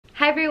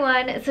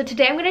everyone, so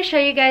today I'm going to show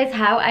you guys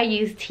how I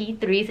use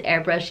T3's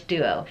AireBrush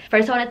Duo.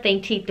 First, I want to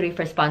thank T3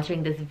 for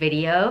sponsoring this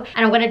video,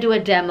 and I'm going to do a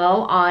demo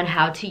on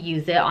how to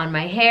use it on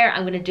my hair.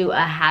 I'm going to do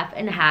a half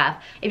and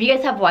half. If you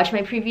guys have watched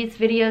my previous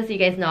videos, you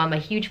guys know I'm a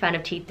huge fan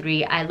of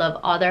T3. I love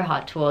all their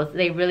hot tools.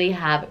 They really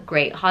have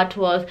great hot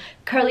tools,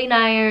 curling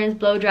irons,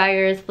 blow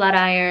dryers, flat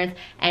irons,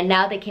 and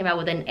now they came out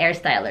with an air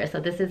styler. So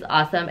this is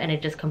awesome, and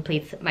it just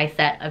completes my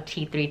set of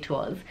T3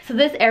 tools. So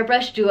this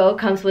AireBrush Duo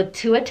comes with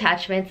two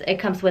attachments. It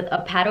comes with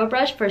a paddle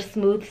brush for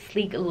smooth,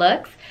 sleek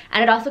looks,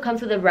 and it also comes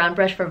with a round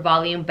brush for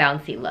volume,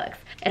 bouncy looks.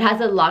 It has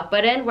a lock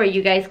button where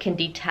you guys can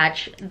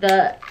detach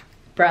the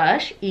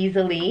brush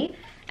easily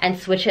and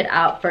switch it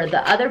out for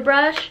the other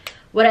brush.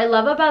 What I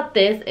love about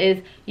this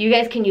is you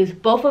guys can use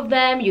both of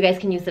them. You guys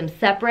can use them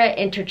separate,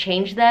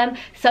 interchange them.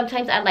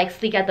 Sometimes I like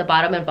sleek at the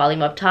bottom and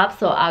volume up top,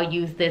 so I'll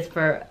use this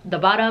for the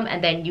bottom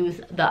and then use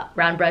the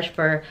round brush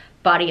for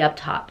body up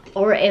top.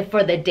 Or if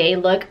for the day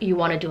look you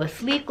want to do a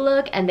sleek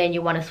look and then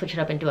you want to switch it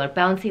up and do a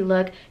bouncy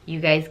look, you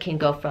guys can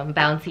go from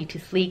bouncy to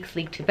sleek,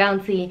 sleek to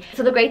bouncy.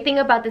 So the great thing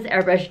about this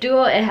AireBrush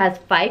Duo, it has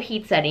 5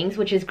 heat settings,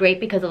 which is great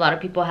because a lot of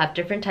people have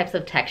different types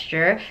of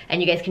texture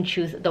and you guys can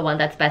choose the one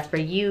that's best for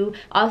you.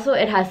 Also,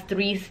 it has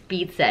 3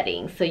 speed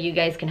settings, so you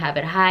guys can have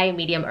it high,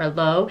 medium, or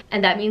low,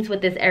 and that means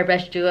with this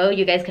AireBrush Duo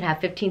you guys can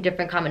have 15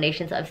 different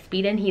combinations of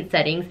speed and heat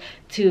settings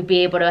to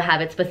be able to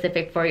have it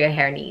specific for your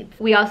hair needs.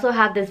 We also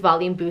have this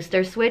volume booster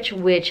switch,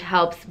 which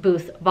helps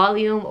boost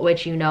volume,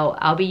 which you know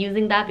I'll be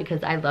using that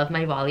because I love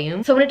my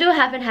volume. So I'm going to do a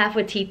half and half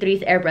with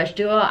T3's AireBrush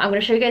Duo. I'm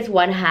going to show you guys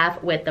one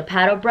half with the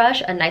paddle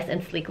brush, a nice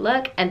and sleek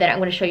look, and then I'm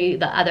going to show you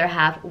the other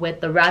half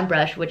with the round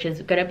brush, which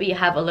is going to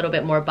have a little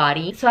bit more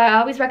body. So I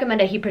always recommend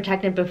a heat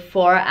protectant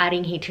before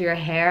adding heat to your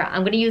hair.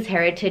 I'm going to use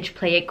Heritage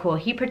Play It Cool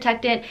heat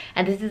protectant,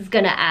 and this is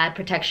going to add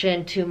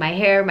protection to my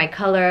hair, my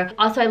color.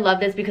 Also, I love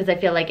this because I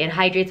feel like it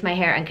hydrates my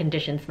hair and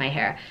conditions my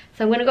hair.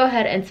 So I'm going to go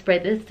ahead and spray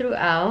this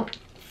throughout.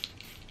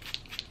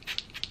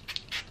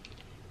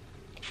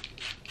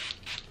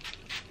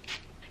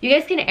 You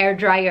guys can air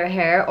dry your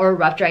hair or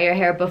rough dry your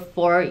hair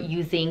before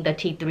using the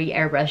T3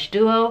 AireBrush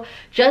Duo,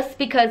 just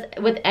because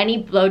with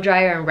any blow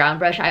dryer and round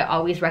brush I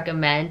always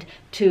recommend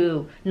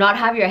to not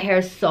have your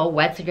hair so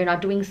wet so you're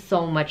not doing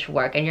so much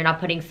work and you're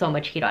not putting so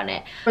much heat on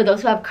it. For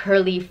those who have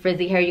curly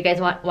frizzy hair, you guys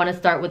want to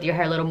start with your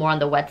hair a little more on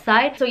the wet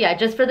side. So yeah,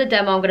 just for the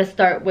demo I'm going to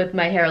start with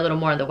my hair a little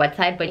more on the wet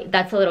side, but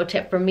that's a little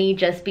tip for me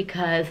just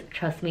because,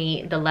 trust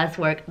me, the less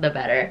work the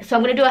better. So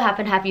I'm going to do a half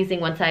and half, using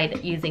one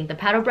side using the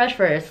paddle brush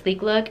for a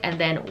sleek look and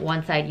then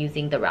one side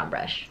using the round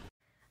brush.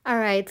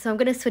 Alright, so I'm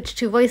going to switch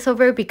to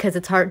voiceover because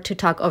it's hard to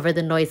talk over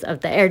the noise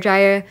of the air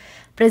dryer.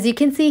 But as you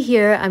can see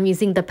here, I'm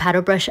using the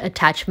paddle brush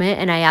attachment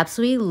and I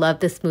absolutely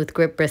love the smooth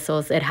grip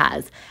bristles it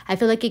has. I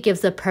feel like it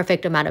gives the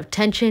perfect amount of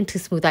tension to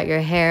smooth out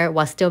your hair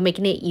while still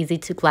making it easy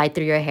to glide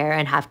through your hair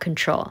and have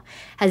control.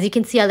 As you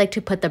can see, I like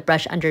to put the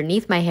brush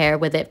underneath my hair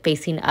with it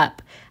facing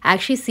up. I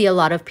actually see a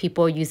lot of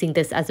people using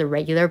this as a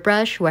regular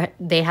brush where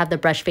they have the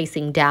brush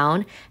facing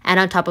down and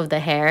on top of the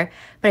hair.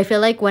 But I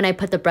feel like when I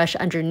put the brush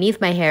underneath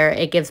my hair,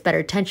 it gives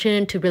better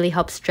tension to really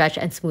help stretch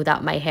and smooth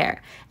out my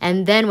hair.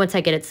 And then once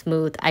I get it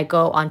smooth, I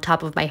go on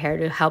top of my hair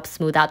to help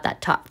smooth out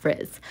that top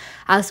frizz.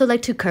 I also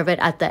like to curve it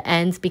at the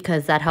ends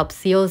because that helps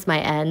seals my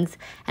ends.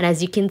 And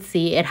as you can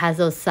see, it has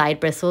those side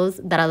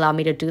bristles that allow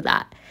me to do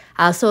that.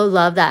 I also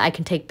love that I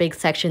can take big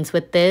sections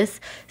with this.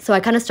 So I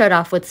kind of start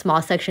off with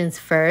small sections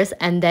first,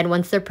 and then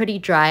once they're pretty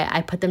dry,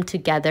 I put them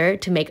together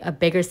to make a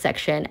bigger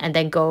section and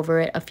then go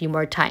over it a few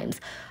more times.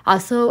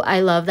 Also,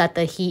 I love that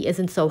the heat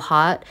isn't so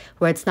hot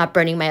where it's not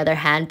burning my other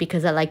hand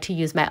because I like to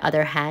use my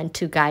other hand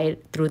to guide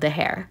through the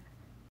hair.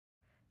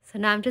 So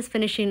now I'm just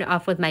finishing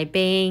off with my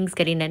bangs,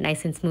 getting it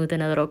nice and smooth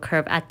and a little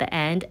curve at the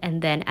end,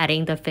 and then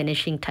adding the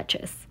finishing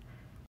touches.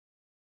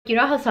 You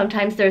know how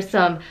sometimes there's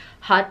some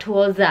hot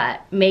tools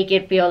that make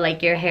it feel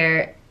like your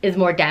hair is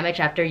more damaged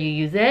after you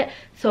use it?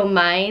 So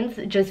mine's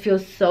just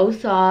feels so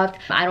soft.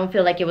 I don't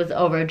feel like it was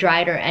over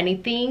dried or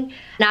anything.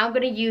 Now I'm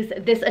going to use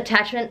this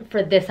attachment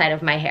for this side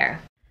of my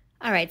hair.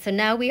 Alright, so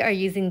now we are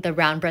using the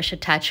round brush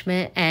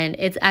attachment and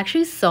it's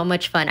actually so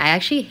much fun. I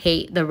actually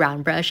hate the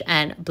round brush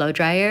and blow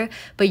dryer,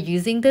 but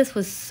using this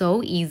was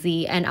so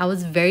easy and I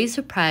was very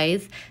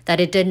surprised that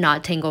it did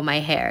not tangle my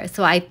hair.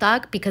 So I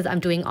thought because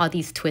I'm doing all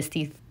these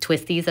twisties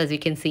as you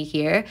can see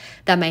here,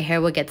 that my hair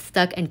will get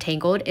stuck and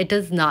tangled. It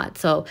does not.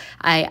 So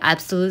I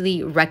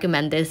absolutely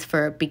recommend this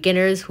for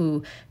beginners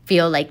who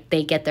feel like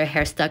they get their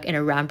hair stuck in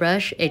a round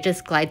brush. It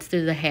just glides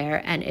through the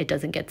hair and it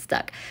doesn't get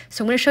stuck.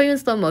 So I'm going to show you in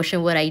slow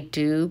motion what I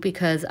do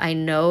because I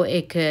know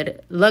it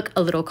could look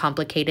a little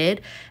complicated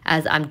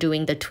as I'm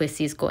doing the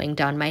twisties going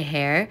down my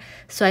hair.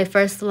 So I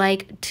first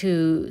like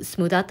to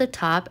smooth out the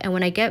top, and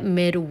when I get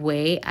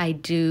midway, I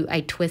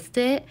twist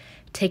it,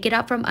 take it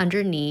out from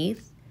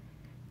underneath,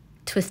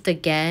 twist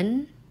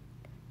again,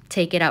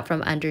 take it out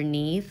from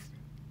underneath,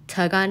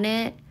 tug on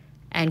it,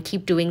 and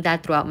keep doing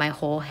that throughout my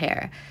whole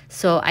hair.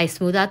 So I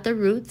smooth out the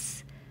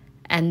roots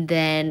and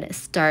then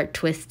start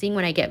twisting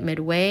when I get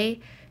midway,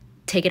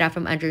 take it out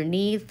from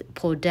underneath,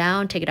 pull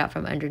down, take it out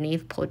from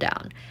underneath, pull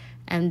down.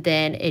 and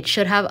then it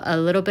should have a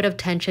little bit of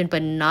tension,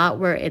 but not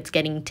where it's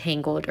getting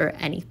tangled or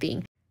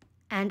anything.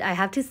 And I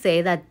have to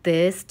say that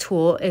this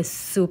tool is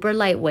super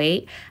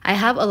lightweight. I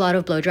have a lot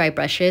of blow dry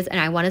brushes, and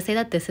I want to say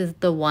that this is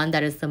the one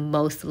that is the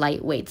most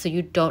lightweight, so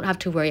you don't have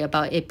to worry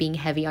about it being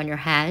heavy on your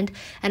hand.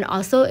 And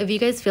also, if you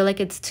guys feel like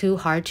it's too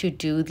hard to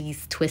do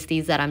these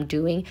twisties that I'm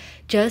doing,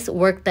 just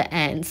work the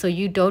ends. So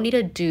you don't need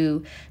to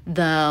do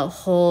the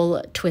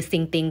whole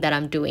twisting thing that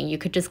I'm doing. You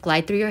could just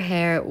glide through your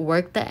hair,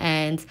 work the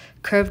ends,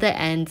 curve the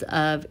ends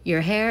of your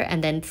hair,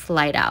 and then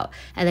slide out.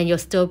 And then you'll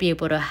still be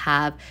able to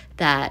have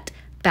that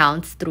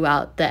bounce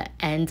throughout the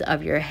ends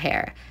of your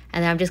hair.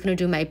 And then I'm just going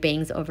to do my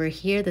bangs over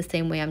here the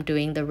same way I'm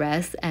doing the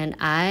rest, and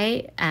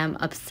I am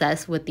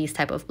obsessed with these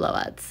type of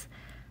blowouts.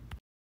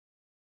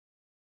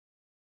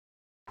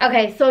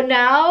 Okay, so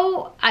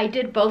now I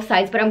did both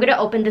sides, but I'm going to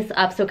open this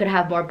up so it could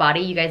have more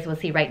body. You guys will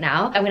see right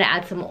now. I'm going to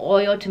add some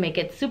oil to make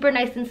it super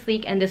nice and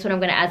sleek, and this one I'm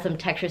going to add some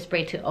texture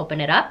spray to open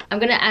it up. I'm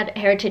going to add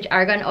Heritage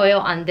Argan Oil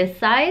on this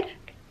side.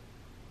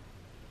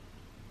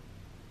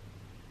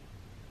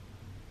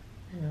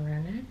 And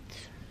run it.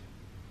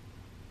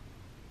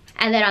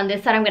 And then on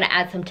this side, I'm going to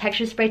add some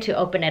texture spray to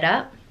open it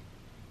up.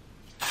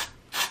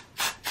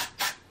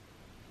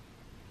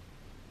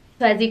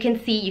 So as you can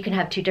see, you can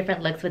have two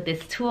different looks with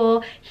this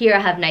tool. Here I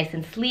have nice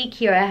and sleek.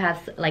 Here I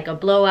have like a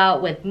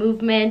blowout with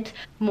movement,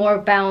 more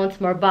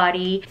bounce, more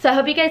body. So I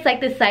hope you guys like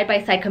this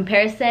side-by-side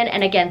comparison.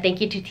 And again,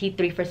 thank you to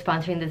T3 for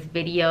sponsoring this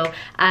video.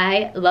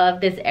 I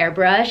love this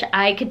airbrush.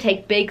 I could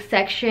take big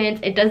sections.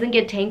 It doesn't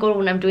get tangled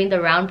when I'm doing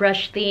the round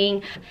brush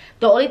thing.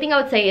 The only thing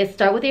I would say is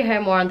start with your hair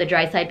more on the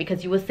dry side,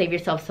 because you will save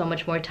yourself so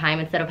much more time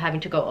instead of having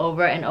to go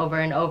over and over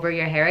and over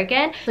your hair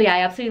again. So yeah,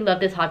 I absolutely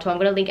love this hot tool. I'm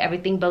going to link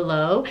everything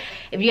below.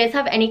 If you guys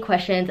have any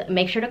questions,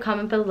 make sure to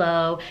comment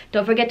below.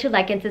 Don't forget to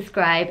like and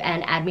subscribe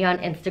and add me on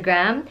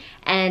Instagram,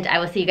 and I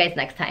will see you guys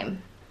next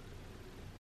time.